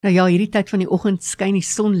Nou ja, hierdie tyd van die oggend skyn die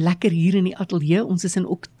son lekker hier in die ateljee. Ons is in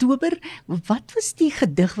Oktober. Wat was die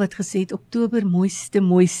gedig wat gesê het Oktober mooiste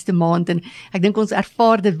maand? En ek dink ons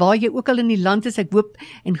ervaar dit waar jy ook al in die land is. Ek hoop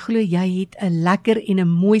en glo jy het 'n lekker en 'n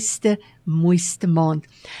mooiste maand.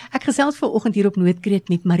 Ek gesels vanoggend hier op Noordkreet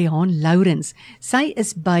met Mariaan Lourens. Sy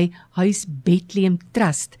is by Huis Betlehem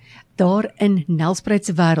Trust daar in Nelspruit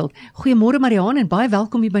se wêreld. Goeiemôre Mariaan en baie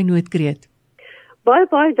welkom hier by Noordkreet.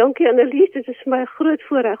 Baie dankie Annelise, dit is vir my 'n groot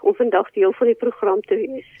voorreg om vandag deel van die program te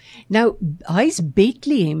wees. Nou, Huis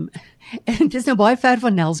Betlehem, en dit is nou baie ver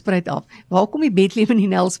van Nelspruit af. Waar kom die Betlehem en die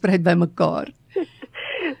Nelspruit by mekaar?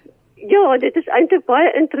 Ja, dit is eintlik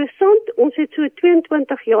baie interessant. Ons het so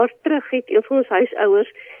 22 jaar terug het een van ons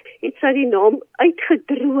huisouers het sy die naam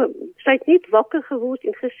uitgedroom. Sy het net wakker geword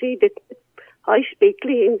en gesê dit Huis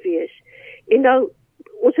Betlehem wees. En nou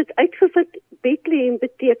ons het uitgevind Betlehem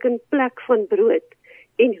beteken plek van brood.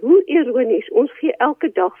 En hoe ironies, ons gee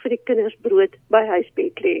elke dag vir die kinders brood by Huis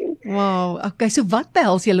Betlehem. Wow, okay, so wat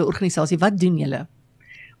behels julle organisasie? Wat doen julle?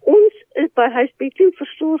 Ons by Huis Betlehem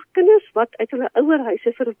versorg kinders wat uit hulle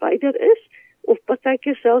ouerhuise verwyder is, of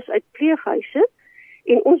partykeer selfs uit pleeghuise,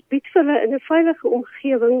 en ons bied vir hulle in 'n veilige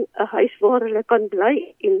omgewing 'n huis waar hulle kan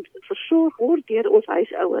bly en versorg word deur ons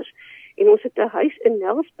huisouers. En ons het 'n huis in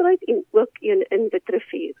Nelspruit en ook een in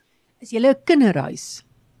Betlehem. Is julle 'n kinderhuis?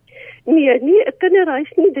 Nee, nie 'n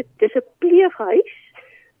kinderhuis nie, dit is 'n pleeghuis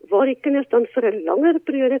waar die kinders dan vir 'n langer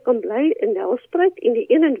periode kan bly in Nelspruit, en die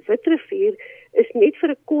een in Betlehem is net vir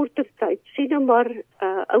 'n korter tyd. Sê nou maar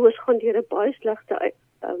ouers gaan deur 'n baie slegte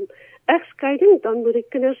egskeiding, dan moet die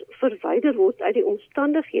kinders verwyder word uit die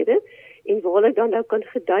omstandighede en waar hulle dan nou kan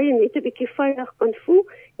gedei en net 'n bietjie veilig kan voel.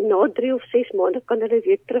 Na 3 of 6 maande kan hulle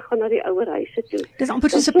weer teruggaan na die ouerhuise toe. Dis amper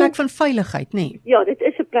soos 'n plek van veiligheid, nê? Nee? Ja, dit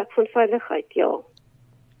is 'n plek van veiligheid, ja.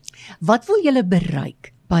 Wat wil julle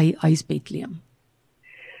bereik by Huis Betlehem?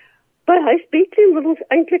 By Huis Betlehem wil ons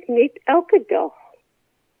eintlik net elke dag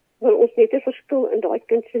wil ons net 'n verskil in daai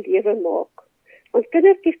kind se lewe maak. Want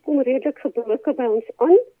kindertjies kom redelik gebroke by ons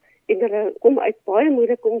aan en hulle kom uit baie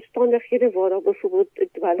moeilike omstandighede waar daar byvoorbeeld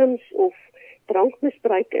dwelms of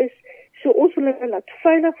drankmisbruik is. So ons wil hulle laat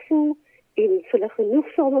veilig voel en vir hulle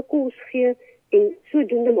genoegsame kos gee en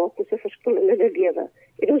sodoende maak ons 'n verskil in hulle lewe.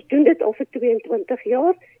 En ons doen dit al vir 22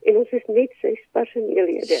 jaar en ons is net 6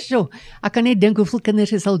 personeellede. So, ek kan net dink hoeveel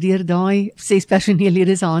kinders is al deur daai 6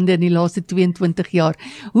 personeellede se hande in die laaste 22 jaar.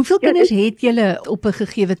 Hoeveel kinders het julle op 'n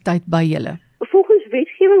gegeewe tyd by julle? Volgens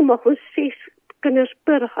wetgewing mag ons 6 kinders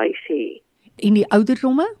per huis hê. En die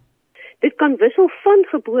ouderdomme? Dit kan wissel van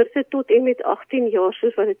geboorte tot en met 18 jaar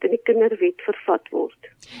soos wat dit in die kinderwet vervat word.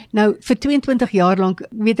 Nou, vir 22 jaar lank, ek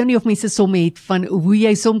weet nou nie of mense somme het van hoe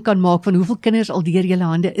jy som kan maak van hoeveel kinders al deur julle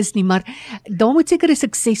hande is nie, maar daar moet seker 'n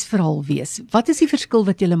suksesverhaal wees. Wat is die verskil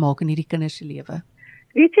wat julle maak in hierdie kinders se lewe?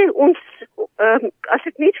 Weet jy, ons, as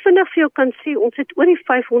ek net vinnig vir jou kan sê, ons het oor die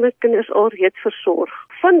 500 kinders al reeds versorg.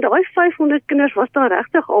 Van daai 500 kinders was daar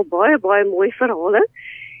regtig al baie mooi verhale.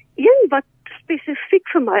 Een wat spesifiek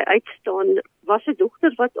vir my uitstaan, was 'n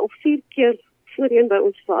dogter wat al 4 keer voorheen by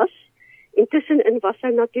ons was. Intussenin was sy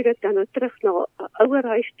natuurlik dan nou terug na 'n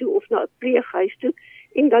ouerhuis toe of na 'n pleeghuis toe,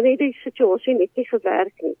 en dan het die situasie net nie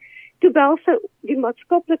gewerk nie. Toe bel sy die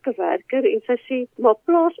maatskaplike werker en sy sê, "Maar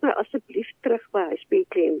plaas my asseblief terug by Huis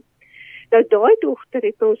Betlehem." Nou daai dogter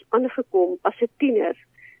het by ons aangekom as 'n tiener.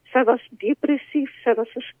 Sy was depressief, sy was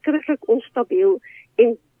verskriklik onstabiel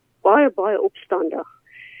en baie opstandig.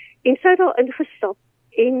 En sy het daar ingestap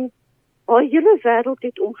en haar hele wêreld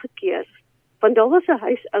het omgekeer. Want daar was 'n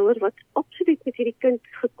huisouer wat absoluut met hierdie kind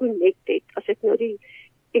gekonnekt het, as ek nou die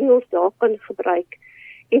Engels daar kan gebruik.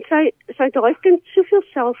 En sy het daai kind soveel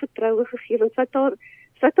selfvertroue gegee, want sy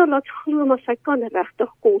het haar laat glo maar sy kan regtig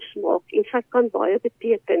kos maak en sy kan baie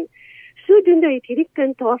beteken. Sodoende het hierdie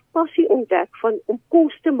kind haar passie ontdek van om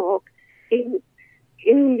kos te maak en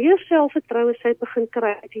hoe meer selfvertroue sy begin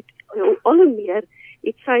kry, al hoe meer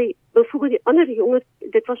het sy, byvoorbeeld die ander jonger,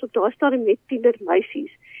 dit was op daai stadium net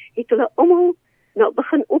tienermeisies, het hulle almal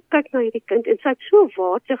begin opkyk na hierdie kind en sy het so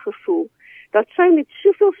waarde gevoel, dat sy met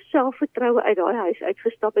soveel selfvertroue uit daai huis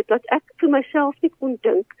uitgestap het, dat ek vir myself nie kon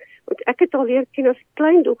dink, want ek het al leer ken as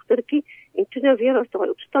klein dogtertjie, en toe nou weer as daai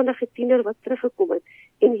opstandige tiener wat teruggekom het,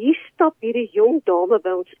 en hier stap hierdie jong dame by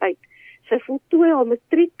ons uit. Sy voltooi haar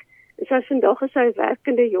matriek, en sy vandag is sy 'n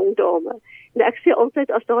werkende jong dame. En ek sê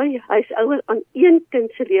altyd, as daai huisouer aan een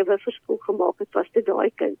kind se lewe verskil gemaak het, was dit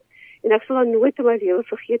daai kind. En ek sal haar nooit in my lewe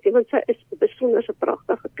vergeet nie, want sy is 'n besonder 'n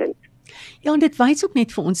pragtige kind. Ja, en dit wys ook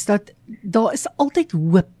net vir ons dat daar is altyd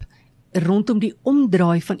hoop rondom die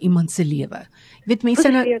omdraai van iemand se lewe. Jy weet,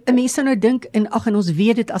 mense sou nou dink, en ons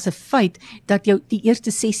weet dit as 'n feit, dat die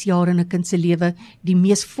eerste 6 jaar in 'n kind se lewe die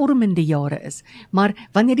mees vormende jare is. Maar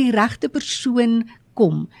wanneer die regte persoon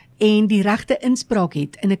kom en die regte inspraak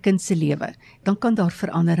het in 'n kind se lewe, dan kan daar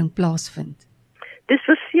verandering plaasvind. Dis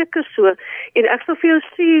verseker so. En ek sal vir jou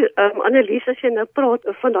sê, Annelise, as jy nou praat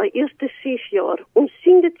van daai eerste 6 jaar, ons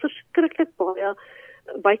sien dit verskriklik baie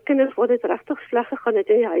by kinders waar dit regtig sleg gegaan het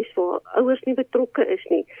in die huis waar ouers nie betrokke is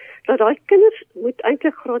nie. Dat daai kinders moet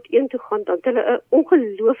eintlik graad 1 toe gaan, dan het hulle 'n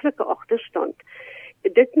ongelooflike agterstand.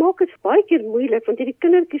 Dit maak dit baie keer moeilik, want hierdie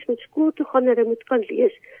kindertjies moet skool toe gaan en hulle moet kan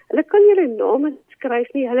lees. Hulle kan nie hulle name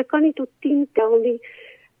skryf nie, hulle kan nie tot 10 tel nie.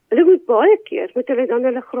 Hulle moet baie keer, moet hulle dan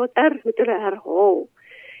hulle graad R, moet hulle herhaal.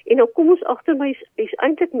 En dan kom ons agter my, is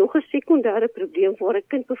eintlik nog 'n sekondêre probleem waar 'n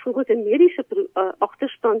kind byvoorbeeld 'n mediese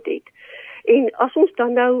agterstand het. En as ons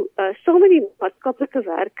dan nou saam met die maatskaplike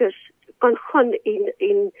werkers kan gaan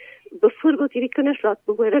en byvoorbeeld hierdie kinders laat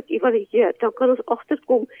behoorlik evalueer, dan kan ons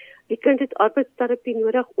agterkom, die kind het arbeidsterapie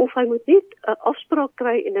nodig, of hy moet net 'n afspraak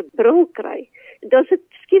kry en 'n bril kry. Dan is dit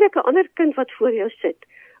skielik 'n ander kind wat voor jou sit,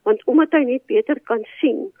 want omdat hy net beter kan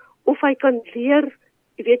sien, of hy kan leer,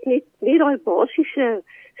 jy weet, net daai basiese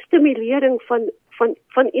stimulering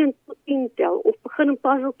van 1 tot 10 tel, of begin 'n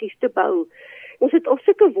puzzeltjies te bou. Ons het al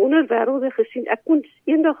sulke wonderwêrelde gesien.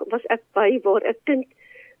 Eendag was ek by waar 'n kind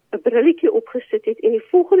 'n brilletjie opgesit het en die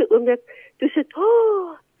volgende oomblik toe sit,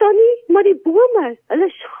 Tannie, maar die bome, hulle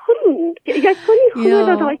is groen. Jy kan nie glo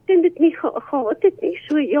dat daai kind dit nie gehad het nie.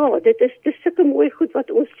 So ja, dit is sulke mooi goed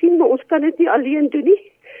wat ons sien, maar ons kan dit nie alleen doen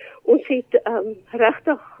nie. Ons het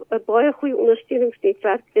regtig 'n baie goeie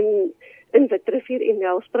ondersteuningsnetwerk in Witrifuur en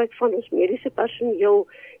Nelspruit van ons mediese personeel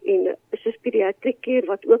en soos pediatriek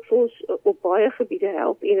wat ook vir ons op baie gebiede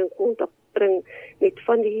help en in kontak bring met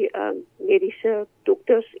van die mediese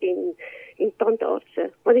dokters en tandartse.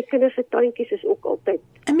 Want die kinders se tandjies is ook altyd.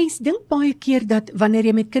 'n Mens dink baie keer dat wanneer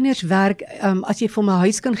jy met kinders werk, as jy vir hom 'n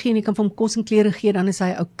huis kan gee en jy kan vir hom kos en klere gee, dan is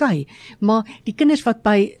hy okay. Maar die kinders wat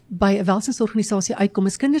by 'n welsinsorganisasie uitkom,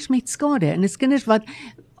 is kinders met skade en is kinders wat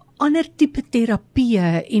ander tipe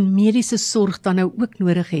terapieë en mediese sorg dan nou ook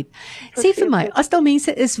nodig het. Sê vir my, as daar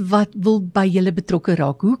mense is wat wil by julle betrokke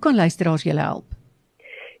raak, hoe kan luisteraars julle help?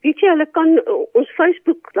 Weet jy, hulle kan ons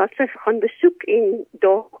Facebook bladsy gaan besoek en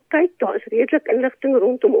daar kyk, daar is redelik inligting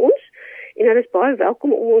rondom ons en hulle is baie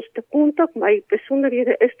welkom om ons te kontak. My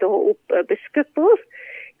besonderhede is daarop beskikbaar.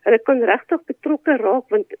 Hulle kan regtig betrokke raak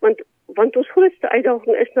want ons grootste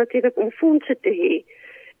uitdaging is natuurlik om fondse te hê.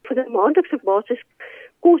 Vir 'n maandelikse basis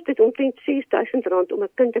kos dit omtrent R6.000 om 'n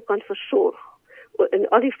kind te kan versorg in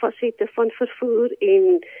al die fasette van vervoer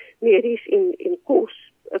en medies en kos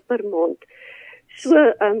per maand. So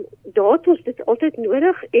daar het ons dit altyd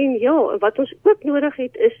nodig en ja, wat ons ook nodig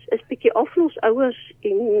het is bietjie aflosouers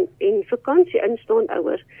en vakansie instaan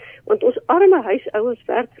ouers, want ons arme huisouers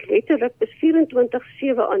werk letterlik is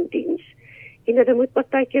 24/7 aan diens. En hulle moet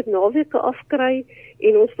partykeer naweke afkry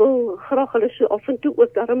en ons wil graag hulle so af en toe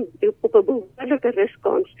ook daarom op 'n behoorlike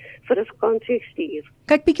ruskans vir 'n vakansie stuur.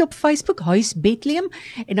 Kyk bietjie op Facebook, Huis Betlehem,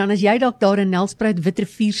 en dan as jy dalk daar in Nelspruit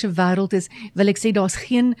Witrifuur se wêreld is, wil ek sê daar's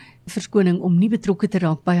geen verskoning om nie betrokke te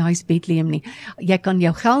raak by Huis Betlehem nie. Jy kan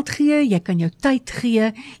jou geld gee, jy kan jou tyd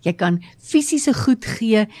gee, jy kan fisiese goed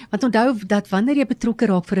gee, want onthou dat wanneer jy betrokke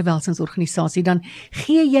raak vir 'n welsinsorganisasie, dan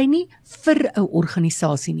gee jy nie vir 'n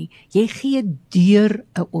organisasie nie, jy gee deur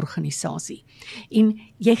 'n organisasie. En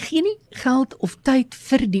jy gee nie geld of tyd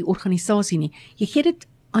vir die organisasie nie, jy gee dit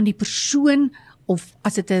aan die persoon of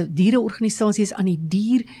as dit 'n diereorganisasie is aan die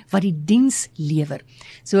dier wat die diens lewer.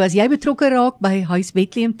 So as jy betrokke raak by Huis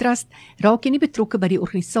Betlehem Trust, raak jy nie betrokke by die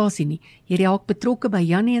organisasie nie. Jy raak betrokke by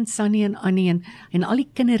Jannie en Sannie en Annie en al die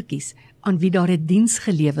kindertjies aan wie daar 'n diens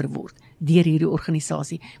gelewer word deur hierdie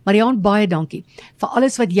organisasie. Mariaan, baie dankie vir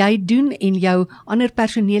alles wat jy doen en jou ander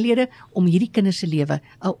personeellede om hierdie kinders se lewe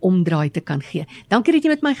 'n omdraai te kan gee. Dankie dat jy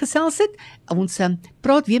met my gesels het. Ons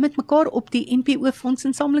praat weer met mekaar op die NPO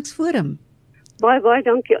Fondsinsamelingsforum. Baie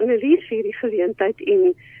dankie Annelise vir die geleentheid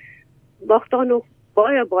en mag daar nog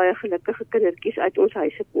baie gelukkige kindertjies uit ons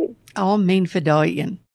huise kom. Amen vir daai een.